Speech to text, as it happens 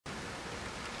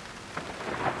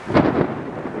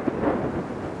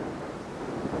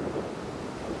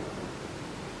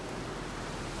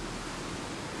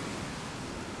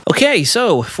Okay,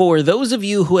 so for those of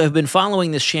you who have been following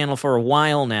this channel for a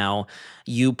while now,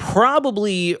 you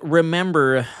probably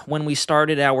remember when we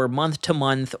started our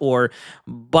month-to-month or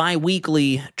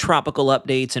bi-weekly tropical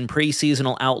updates and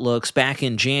pre-seasonal outlooks back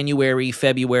in January,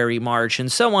 February, March,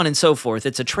 and so on and so forth.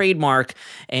 It's a trademark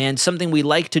and something we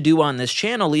like to do on this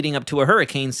channel leading up to a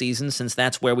hurricane season, since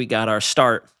that's where we got our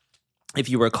start. If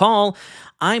you recall,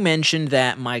 I mentioned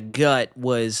that my gut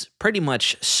was pretty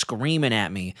much screaming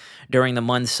at me during the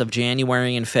months of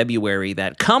January and February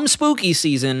that come spooky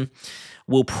season,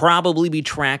 we'll probably be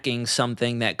tracking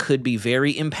something that could be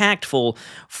very impactful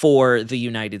for the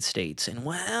United States. And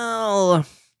well,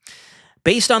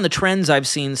 based on the trends I've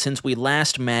seen since we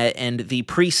last met and the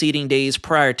preceding days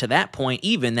prior to that point,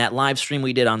 even that live stream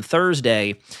we did on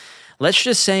Thursday, let's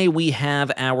just say we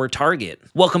have our target.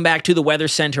 Welcome back to the Weather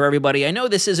Center, everybody. I know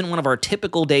this isn't one of our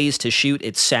typical days to shoot.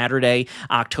 It's Saturday,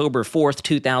 October 4th,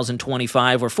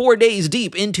 2025. We're 4 days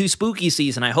deep into spooky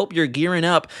season. I hope you're gearing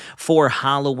up for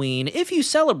Halloween. If you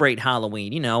celebrate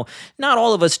Halloween, not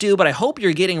all of us do, but I hope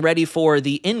you're getting ready for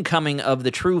the incoming of the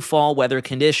true fall weather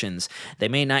conditions. They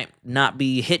may not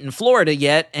be hitting Florida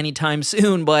yet anytime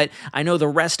soon, but I know the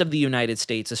rest of the United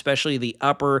States, especially the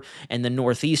upper and the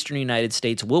northeastern United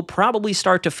States, will probably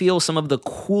start to feel some of the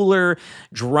cooler,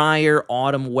 drier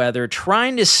autumn weather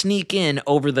trying to sneak in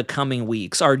over the coming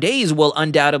weeks. Our days will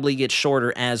undoubtedly get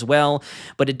shorter as well,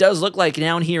 but it does look like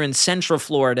down here in central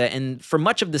Florida and for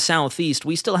much of the southeast,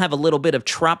 we still have a little bit of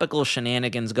tropical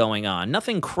shenanigans going on.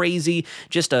 Nothing crazy,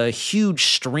 just a huge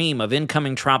stream of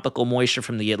incoming tropical moisture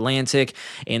from the Atlantic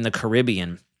and the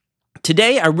Caribbean.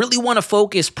 Today, I really want to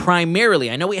focus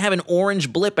primarily, I know we have an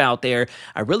orange blip out there,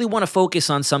 I really want to focus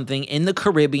on something in the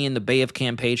Caribbean, the Bay of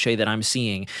Campeche that I'm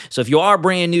seeing. So if you are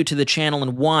brand new to the channel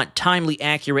and want timely,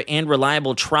 accurate, and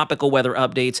reliable tropical weather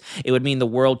updates, it would mean the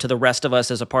world to the rest of us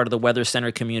as a part of the Weather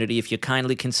Center community if you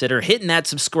kindly consider hitting that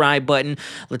subscribe button.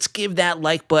 Let's give that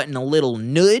like button a little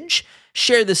nudge.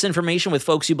 Share this information with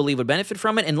folks you believe would benefit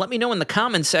from it, and let me know in the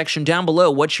comments section down below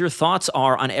what your thoughts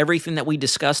are on everything that we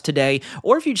discussed today,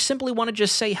 or if you simply want to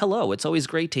just say hello. It's always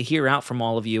great to hear out from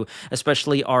all of you,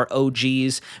 especially our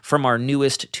OGs, from our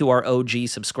newest to our OG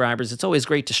subscribers. It's always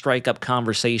great to strike up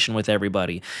conversation with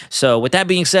everybody. So with that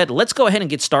being said, let's go ahead and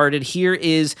get started. Here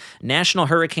is National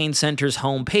Hurricane Center's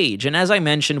homepage, and as I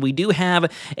mentioned, we do have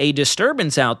a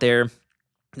disturbance out there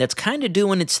that's kind of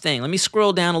doing its thing. Let me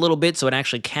scroll down a little bit so it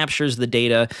actually captures the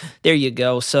data. There you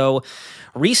go. So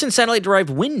recent satellite-derived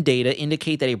wind data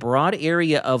indicate that a broad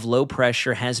area of low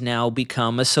pressure has now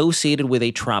become associated with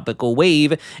a tropical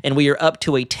wave, and we are up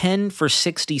to a 10 for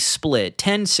 60 split.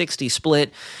 10-60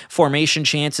 split. Formation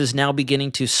chances now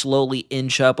beginning to slowly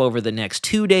inch up over the next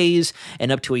 2 days and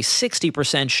up to a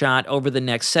 60% shot over the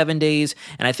next 7 days.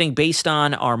 And I think based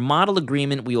on our model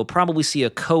agreement, we will probably see a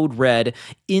code red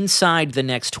inside the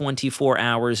next 24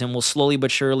 hours, and we'll slowly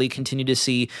but surely continue to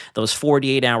see those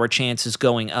 48-hour chances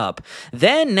going up.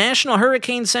 Then National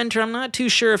Hurricane Center, I'm not too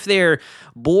sure if they're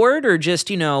bored or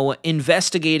just,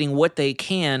 investigating what they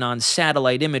can on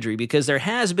satellite imagery, because there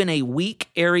has been a weak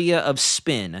area of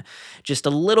spin, just a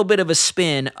little bit of a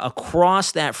spin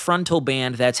across that frontal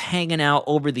band that's hanging out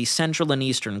over the central and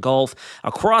eastern Gulf,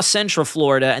 across central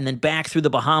Florida, and then back through the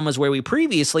Bahamas where we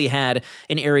previously had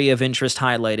an area of interest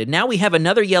highlighted. Now we have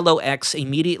another yellow X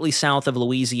immediately south of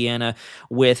Louisiana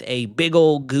with a big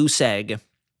old goose egg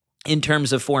in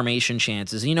terms of formation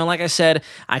chances. Like I said,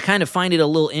 I kind of find it a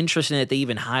little interesting that they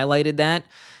even highlighted that,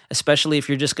 especially if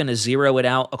you're just going to zero it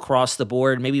out across the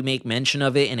board, maybe make mention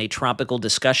of it in a tropical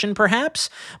discussion perhaps.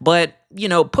 But,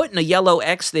 putting a yellow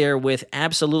X there with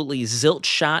absolutely zilch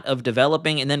shot of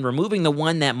developing and then removing the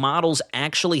one that models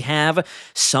actually have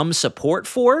some support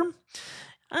for,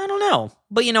 I don't know.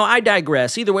 But, I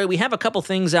digress. Either way, we have a couple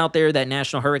things out there that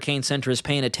National Hurricane Center is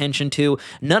paying attention to,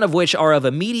 none of which are of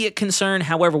immediate concern.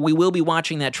 However, we will be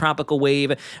watching that tropical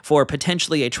wave for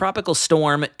potentially a tropical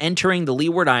storm entering the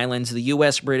Leeward Islands, the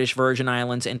U.S. British Virgin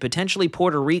Islands, and potentially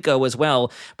Puerto Rico as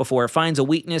well, before it finds a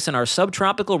weakness in our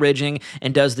subtropical ridging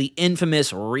and does the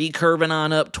infamous recurving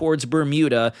on up towards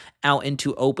Bermuda out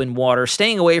into open water,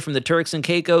 staying away from the Turks and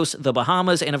Caicos, the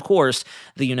Bahamas, and of course,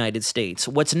 the United States.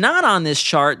 What's not on this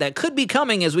chart that could be coming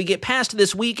as we get past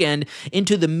this weekend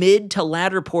into the mid to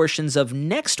latter portions of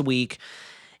next week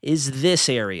is this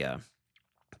area.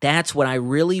 That's what I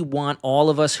really want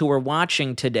all of us who are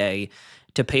watching today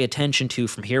to pay attention to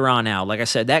from here on out. Like I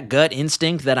said, that gut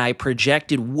instinct that I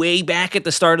projected way back at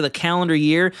the start of the calendar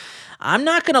year, I'm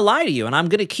not going to lie to you, and I'm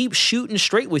going to keep shooting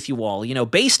straight with you all.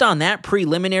 Based on that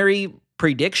preliminary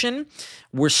prediction,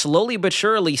 we're slowly but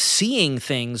surely seeing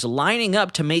things lining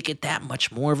up to make it that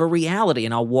much more of a reality,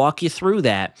 and I'll walk you through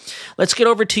that. Let's get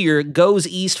over to your Goes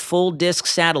East full disc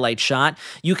satellite shot.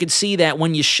 You can see that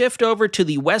when you shift over to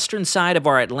the western side of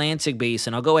our Atlantic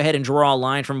basin, I'll go ahead and draw a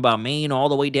line from about Maine all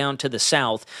the way down to the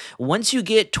south. Once you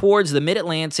get towards the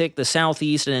mid-Atlantic, the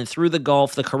southeast, and then through the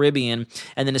Gulf, the Caribbean,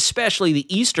 and then especially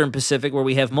the eastern Pacific, where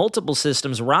we have multiple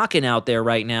systems rocking out there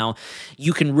right now,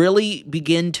 you can really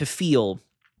begin to feel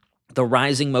the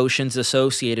rising motions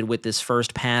associated with this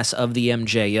first pass of the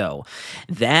MJO.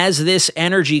 As this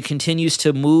energy continues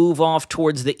to move off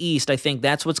towards the east, I think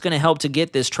that's what's going to help to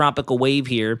get this tropical wave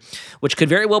here, which could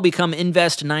very well become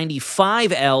Invest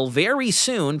 95L very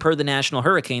soon, per the National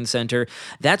Hurricane Center.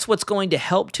 That's what's going to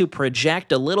help to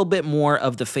project a little bit more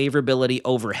of the favorability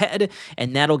overhead,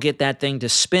 and that'll get that thing to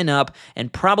spin up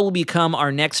and probably become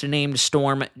our next named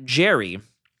storm, Jerry.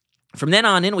 From then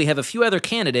on in, we have a few other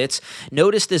candidates.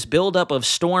 Notice this buildup of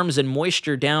storms and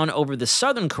moisture down over the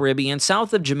southern Caribbean,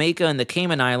 south of Jamaica and the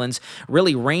Cayman Islands,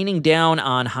 really raining down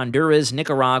on Honduras,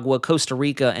 Nicaragua, Costa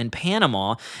Rica, and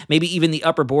Panama, maybe even the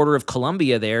upper border of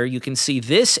Colombia there. You can see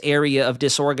this area of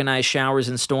disorganized showers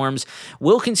and storms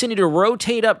will continue to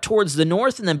rotate up towards the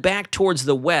north and then back towards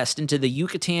the west into the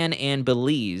Yucatan and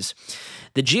Belize.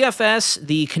 The GFS,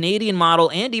 the Canadian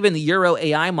model, and even the Euro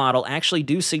AI model actually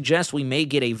do suggest we may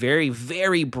get a very,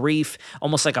 very brief,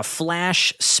 almost like a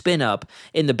flash spin-up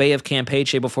in the Bay of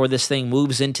Campeche before this thing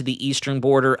moves into the eastern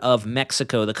border of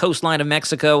Mexico, the coastline of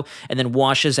Mexico, and then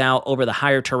washes out over the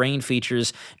higher terrain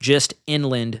features just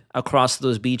inland across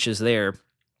those beaches there.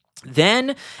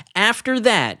 Then, after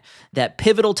that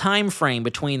pivotal time frame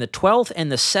between the 12th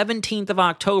and the 17th of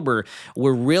October,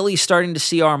 we're really starting to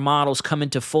see our models come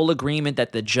into full agreement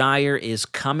that the gyre is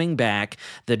coming back.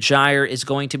 The gyre is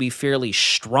going to be fairly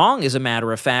strong, as a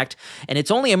matter of fact, and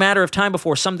it's only a matter of time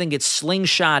before something gets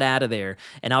slingshot out of there,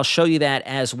 and I'll show you that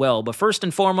as well. But first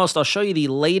and foremost, I'll show you the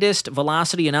latest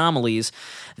velocity anomalies.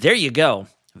 There you go.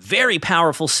 Very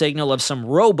powerful signal of some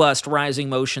robust rising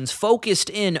motions focused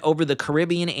in over the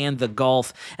Caribbean and the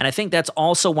Gulf, and I think that's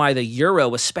also why the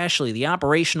Euro, especially the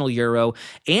operational Euro,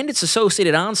 and its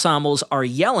associated ensembles are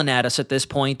yelling at us at this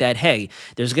point that, hey,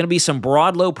 there's going to be some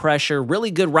broad low pressure,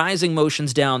 really good rising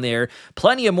motions down there,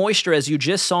 plenty of moisture as you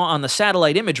just saw on the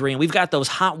satellite imagery, and we've got those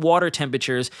hot water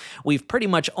temperatures. We've pretty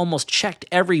much almost checked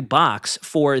every box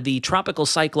for the Tropical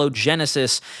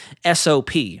Cyclogenesis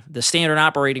SOP, the standard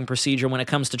operating procedure when it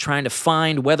comes to trying to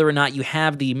find whether or not you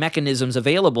have the mechanisms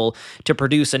available to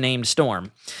produce a named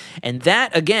storm. And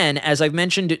that, again, as I've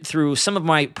mentioned through some of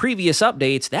my previous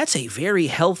updates, that's a very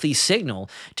healthy signal.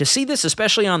 To see this,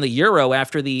 especially on the Euro,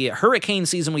 after the hurricane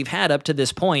season we've had up to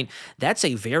this point, that's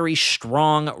a very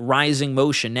strong rising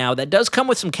motion. Now, that does come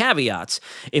with some caveats.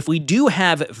 If we do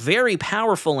have very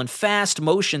powerful and fast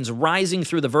motions rising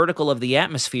through the vertical of the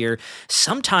atmosphere,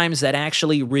 sometimes that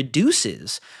actually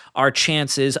reduces our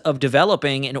chances of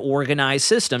developing an organized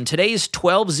system. Today's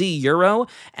 12Z Euro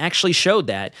actually showed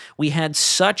that. We had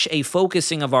such a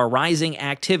focusing of our rising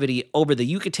activity over the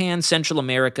Yucatan, Central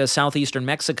America, southeastern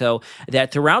Mexico,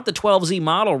 that throughout the 12Z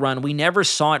model run, we never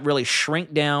saw it really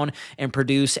shrink down and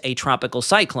produce a tropical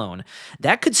cyclone.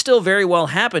 That could still very well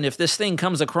happen if this thing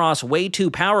comes across way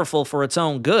too powerful for its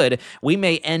own good. We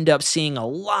may end up seeing a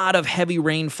lot of heavy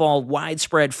rainfall,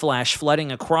 widespread flash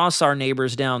flooding across our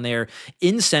neighbors down there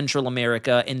in Central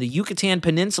America, in the Yucatan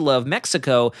Peninsula of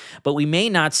Mexico, but we may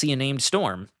not see a named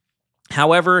storm.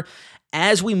 However,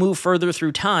 as we move further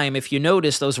through time, if you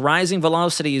notice, those rising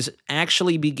velocities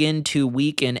actually begin to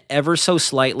weaken ever so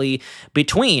slightly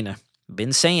between,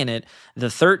 been saying it, the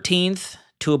 13th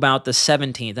to about the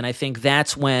 17th, and I think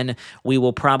that's when we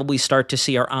will probably start to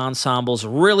see our ensembles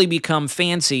really become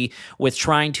fancy with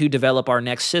trying to develop our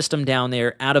next system down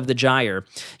there out of the gyre.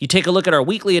 You take a look at our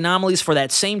weekly anomalies for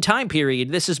that same time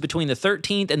period. This is between the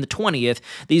 13th and the 20th.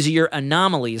 These are your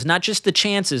anomalies, not just the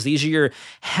chances. These are your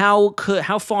how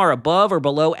far above or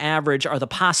below average are the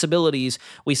possibilities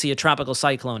we see a tropical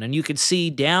cyclone. And you can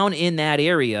see down in that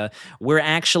area, we're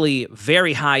actually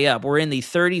very high up. We're in the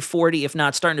 30, 40, if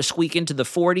not starting to squeak into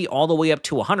the 40, all the way up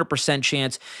to 100%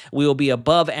 chance we will be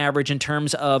above average in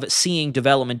terms of seeing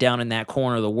development down in that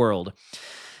corner of the world.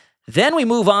 Then we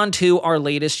move on to our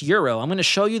latest Euro. I'm going to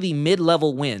show you the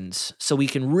mid-level winds so we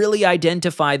can really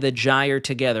identify the gyre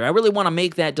together. I really want to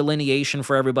make that delineation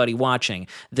for everybody watching.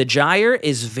 The gyre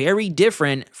is very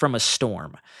different from a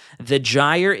storm. The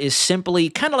gyre is simply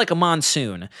kind of like a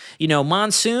monsoon. You know,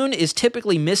 monsoon is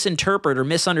typically misinterpreted or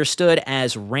misunderstood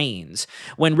as rains,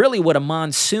 when really what a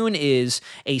monsoon is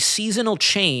a seasonal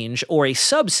change or a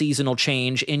sub-seasonal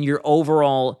change in your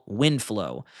overall wind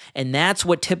flow. And that's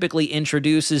what typically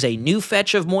introduces a a new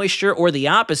fetch of moisture, or the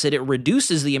opposite, it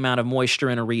reduces the amount of moisture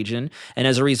in a region, and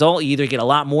as a result, you either get a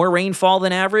lot more rainfall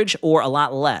than average or a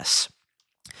lot less.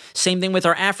 Same thing with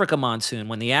our Africa monsoon.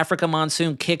 When the Africa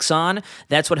monsoon kicks on,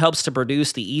 that's what helps to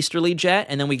produce the easterly jet,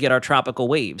 and then we get our tropical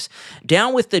waves.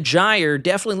 Down with the gyre,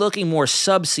 definitely looking more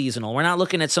sub-seasonal. We're not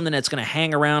looking at something that's going to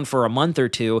hang around for a month or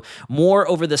two, more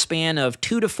over the span of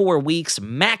 2 to 4 weeks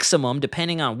maximum,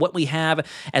 depending on what we have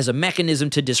as a mechanism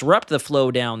to disrupt the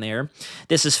flow down there.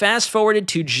 This is fast-forwarded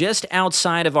to just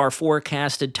outside of our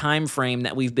forecasted time frame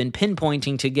that we've been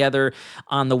pinpointing together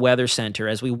on the Weather Center.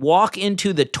 As we walk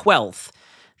into the 12th,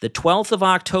 the 12th of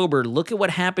October, look at what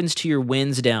happens to your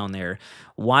winds down there.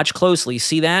 Watch closely.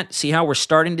 See that? See how we're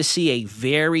starting to see a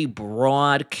very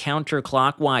broad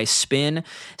counterclockwise spin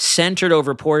centered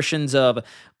over portions of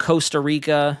Costa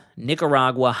Rica,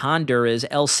 Nicaragua, Honduras,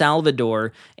 El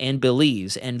Salvador, and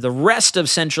Belize. And the rest of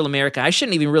Central America, I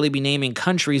shouldn't even really be naming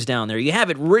countries down there. You have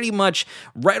it pretty much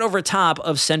right over top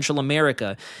of Central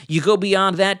America. You go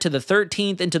beyond that to the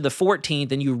 13th and to the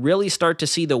 14th, and you really start to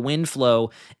see the wind flow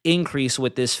increase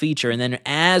with this feature. And then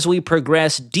as we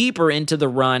progress deeper into the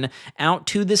run, out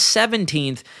to the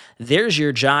 17th, there's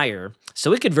your gyre.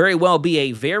 So it could very well be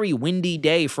a very windy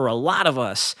day for a lot of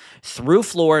us through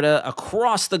Florida,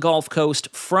 across the Gulf Coast,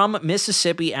 from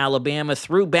Mississippi, Alabama,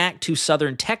 through back to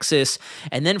southern Texas,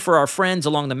 and then for our friends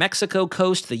along the Mexico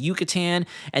coast, the Yucatan,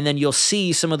 and then you'll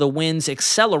see some of the winds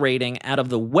accelerating out of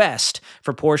the west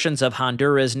for portions of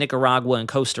Honduras, Nicaragua, and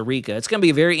Costa Rica. It's going to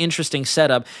be a very interesting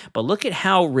setup, but look at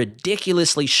how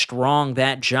ridiculously strong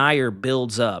that gyre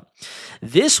builds up.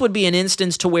 This would be an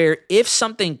instance to where if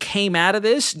something came out of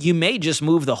this, you may just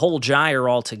move the whole gyre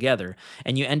altogether,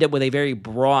 and you end up with a very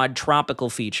broad tropical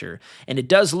feature. And it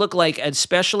does look like,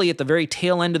 especially at the very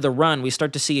tail end of the run, we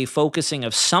start to see a focusing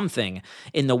of something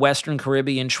in the Western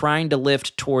Caribbean trying to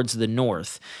lift towards the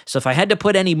north. So if I had to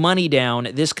put any money down,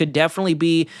 this could definitely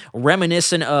be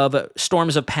reminiscent of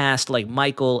storms of past like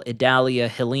Michael, Idalia,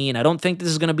 Helene. I don't think this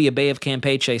is going to be a Bay of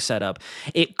Campeche setup.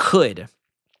 It could.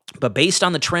 But based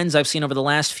on the trends I've seen over the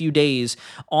last few days,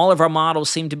 all of our models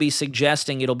seem to be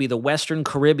suggesting it'll be the Western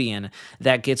Caribbean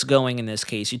that gets going in this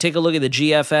case. You take a look at the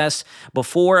GFS,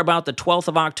 before about the 12th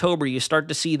of October, you start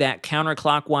to see that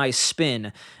counterclockwise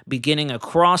spin beginning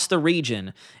across the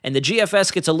region, and the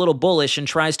GFS gets a little bullish and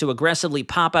tries to aggressively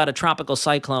pop out a tropical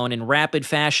cyclone in rapid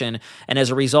fashion, and as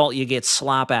a result, you get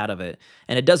slop out of it.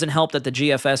 And it doesn't help that the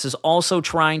GFS is also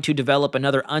trying to develop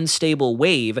another unstable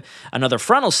wave, another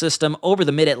frontal system over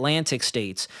the mid-Atlantic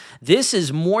states. This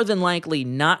is more than likely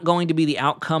not going to be the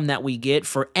outcome that we get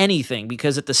for anything,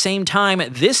 because at the same time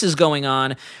this is going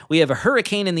on, we have a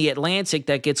hurricane in the Atlantic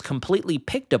that gets completely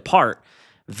picked apart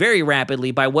very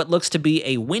rapidly by what looks to be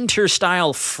a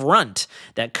winter-style front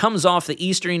that comes off the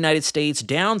eastern United States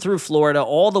down through Florida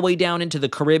all the way down into the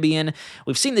Caribbean.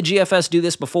 We've seen the GFS do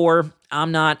this before.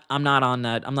 I'm not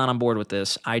on board with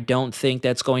this. I don't think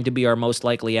that's going to be our most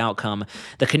likely outcome.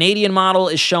 The Canadian model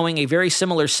is showing a very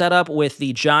similar setup with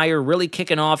the gyre really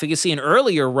kicking off. You can see an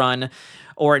earlier run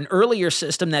or an earlier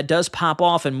system that does pop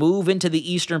off and move into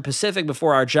the eastern Pacific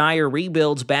before our gyre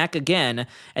rebuilds back again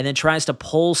and then tries to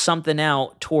pull something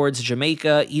out towards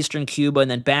Jamaica, eastern Cuba,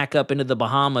 and then back up into the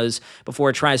Bahamas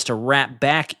before it tries to wrap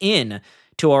back in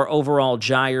to our overall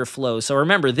gyre flow. So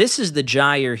remember, this is the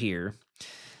gyre here.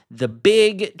 The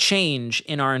big change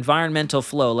in our environmental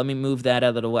flow, let me move that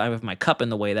out of the way. I have my cup in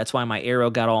the way. That's why my arrow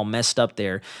got all messed up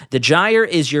there. The gyre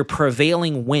is your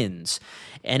prevailing winds,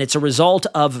 and it's a result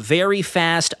of very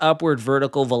fast upward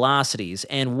vertical velocities.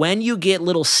 And when you get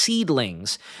little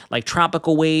seedlings, like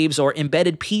tropical waves or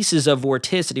embedded pieces of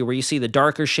vorticity, where you see the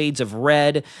darker shades of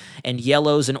red and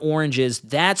yellows and oranges,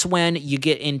 that's when you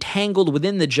get entangled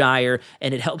within the gyre,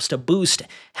 and it helps to boost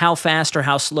how fast or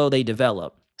how slow they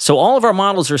develop. So all of our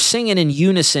models are singing in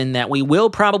unison that we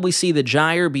will probably see the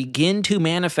gyre begin to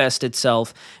manifest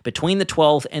itself between the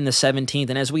 12th and the 17th.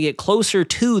 And as we get closer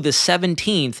to the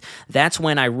 17th, that's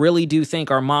when I really do think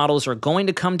our models are going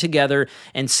to come together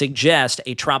and suggest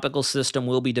a tropical system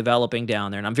will be developing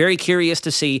down there. And I'm very curious to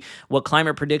see what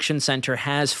Climate Prediction Center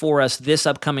has for us this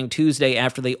upcoming Tuesday,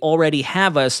 after they already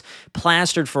have us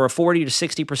plastered for a 40 to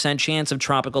 60% chance of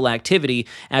tropical activity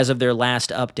as of their last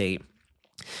update.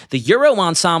 The Euro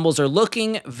ensembles are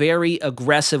looking very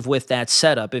aggressive with that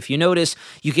setup. If you notice,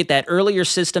 you get that earlier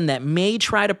system that may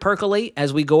try to percolate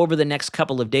as we go over the next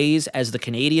couple of days, as the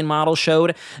Canadian model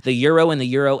showed. The Euro and the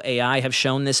Euro AI have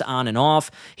shown this on and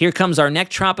off. Here comes our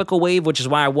next tropical wave, which is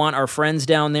why I want our friends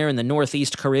down there in the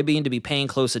Northeast Caribbean to be paying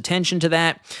close attention to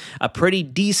that. A pretty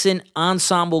decent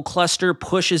ensemble cluster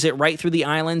pushes it right through the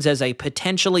islands as a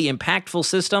potentially impactful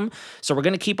system, so we're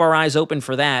going to keep our eyes open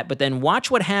for that. But then watch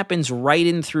what happens right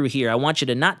in through here. I want you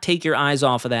to not take your eyes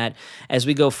off of that as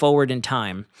we go forward in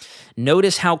time.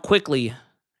 Notice how quickly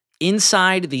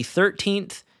inside the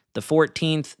 13th, the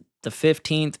 14th, the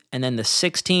 15th, and then the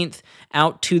 16th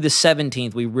out to the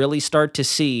 17th, we really start to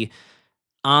see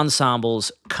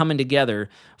ensembles coming together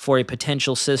for a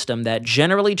potential system that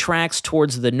generally tracks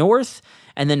towards the north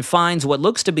and then finds what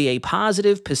looks to be a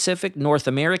positive Pacific North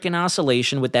American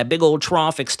oscillation with that big old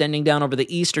trough extending down over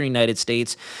the eastern United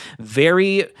States.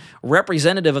 Very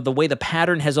representative of the way the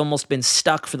pattern has almost been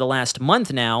stuck for the last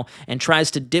month now, and tries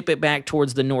to dip it back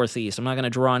towards the northeast. I'm not going to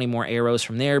draw any more arrows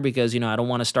from there because, I don't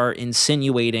want to start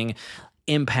insinuating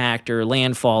impact or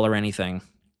landfall or anything.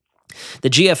 The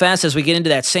GFS, as we get into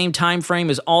that same time frame,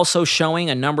 is also showing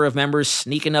a number of members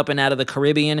sneaking up and out of the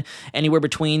Caribbean, anywhere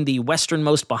between the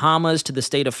westernmost Bahamas to the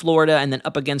state of Florida and then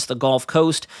up against the Gulf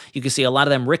Coast. You can see a lot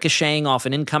of them ricocheting off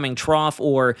an incoming trough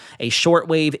or a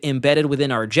shortwave embedded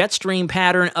within our jet stream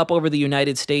pattern up over the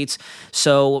United States.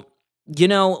 So,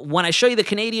 when I show you the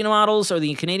Canadian models or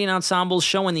the Canadian ensembles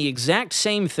showing the exact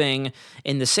same thing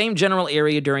in the same general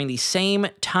area during the same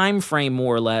time frame,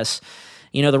 more or less,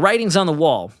 the writing's on the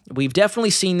wall. We've definitely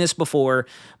seen this before.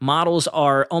 Models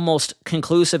are almost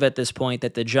conclusive at this point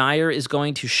that the gyre is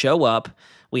going to show up.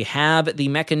 We have the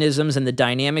mechanisms and the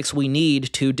dynamics we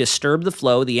need to disturb the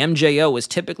flow. The MJO is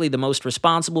typically the most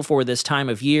responsible for this time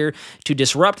of year to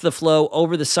disrupt the flow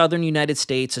over the southern United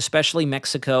States, especially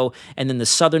Mexico, and then the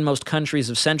southernmost countries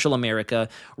of Central America,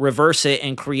 reverse it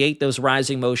and create those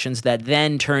rising motions that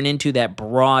then turn into that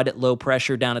broad low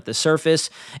pressure down at the surface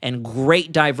and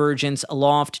great divergence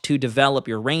aloft to develop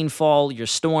your rainfall, your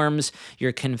storms,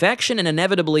 your convection, and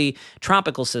inevitably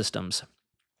tropical systems.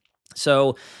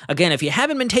 So, again, if you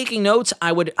haven't been taking notes,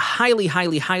 I would highly,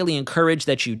 highly, highly encourage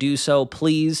that you do so.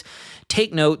 Please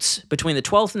take notes. Between the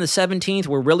 12th and the 17th,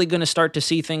 we're really going to start to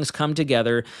see things come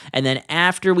together. And then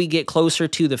after we get closer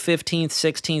to the 15th,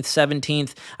 16th,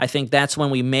 17th, I think that's when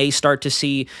we may start to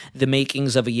see the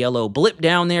makings of a yellow blip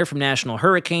down there from National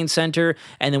Hurricane Center.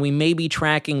 And then we may be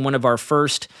tracking one of our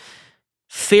first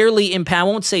I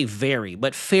won't say very,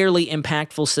 but fairly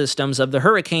impactful systems of the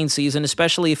hurricane season,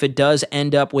 especially if it does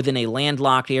end up within a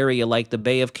landlocked area like the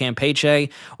Bay of Campeche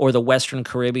or the Western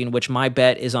Caribbean, which my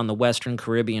bet is on the Western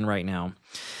Caribbean right now.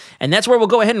 And that's where we'll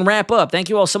go ahead and wrap up. Thank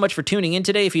you all so much for tuning in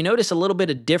today. If you notice a little bit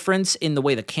of difference in the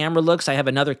way the camera looks, I have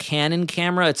another Canon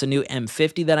camera. It's a new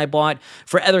M50 that I bought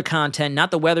for other content,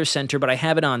 not the WxCenter, but I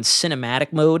have it on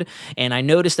cinematic mode. And I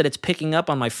noticed that it's picking up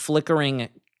on my flickering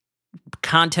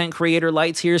content creator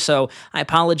lights here, so I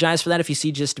apologize for that if you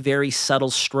see just very subtle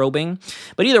strobing.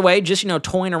 But either way, just,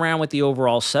 toying around with the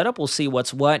overall setup. We'll see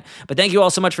what's what. But thank you all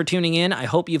so much for tuning in. I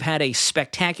hope you've had a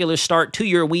spectacular start to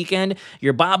your weekend.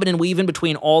 You're bobbing and weaving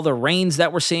between all the rains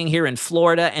that we're seeing here in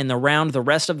Florida and around the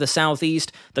rest of the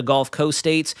Southeast, the Gulf Coast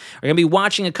states. We're going to be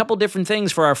watching a couple different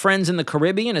things for our friends in the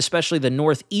Caribbean, especially the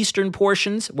northeastern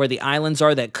portions where the islands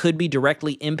are that could be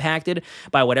directly impacted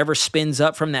by whatever spins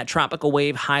up from that tropical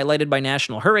wave highlighted by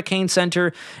National Hurricane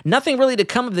Center. Nothing really to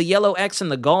come of the yellow X in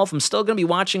the Gulf. I'm still going to be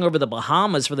watching over the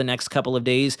Bahamas for the next couple of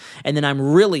days, and then I'm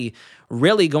really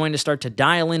going to start to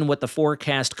dial in what the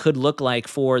forecast could look like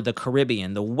for the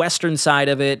Caribbean, the western side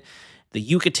of it, the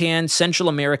Yucatan, Central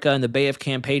America, and the Bay of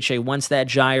Campeche once that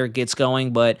gyre gets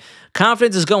going. But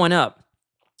confidence is going up.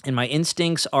 And my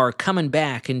instincts are coming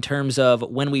back in terms of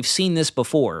when we've seen this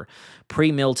before.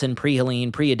 Pre-Milton,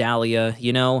 pre-Helene, pre-Idalia,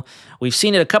 We've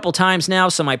seen it a couple times now,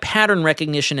 so my pattern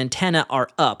recognition antenna are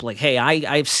up. Like, hey,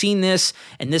 I've seen this,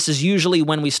 and this is usually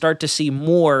when we start to see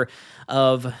more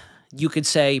of, you could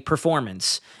say,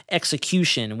 performance,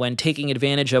 execution, when taking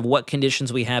advantage of what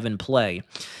conditions we have in play.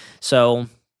 So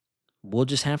we'll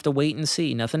just have to wait and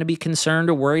see. Nothing to be concerned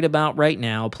or worried about right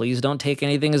now. Please don't take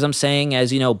anything as I'm saying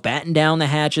as, batten down the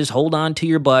hatches, hold on to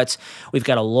your butts. We've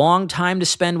got a long time to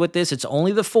spend with this. It's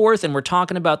only the 4th, and we're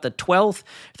talking about the 12th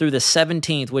through the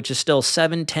 17th, which is still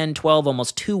 7, 10, 12,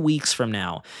 almost 2 weeks from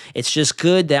now. It's just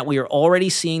good that we are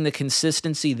already seeing the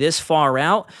consistency this far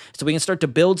out so we can start to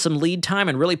build some lead time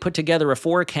and really put together a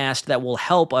forecast that will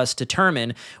help us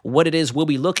determine what it is we'll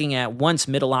be looking at once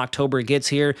middle October gets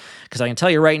here. Because I can tell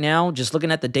you right now, just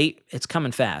looking at the date, it's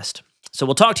coming fast. So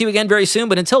we'll talk to you again very soon,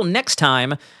 but until next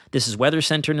time, this is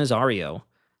WxCenter Nazario,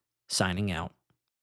 signing out.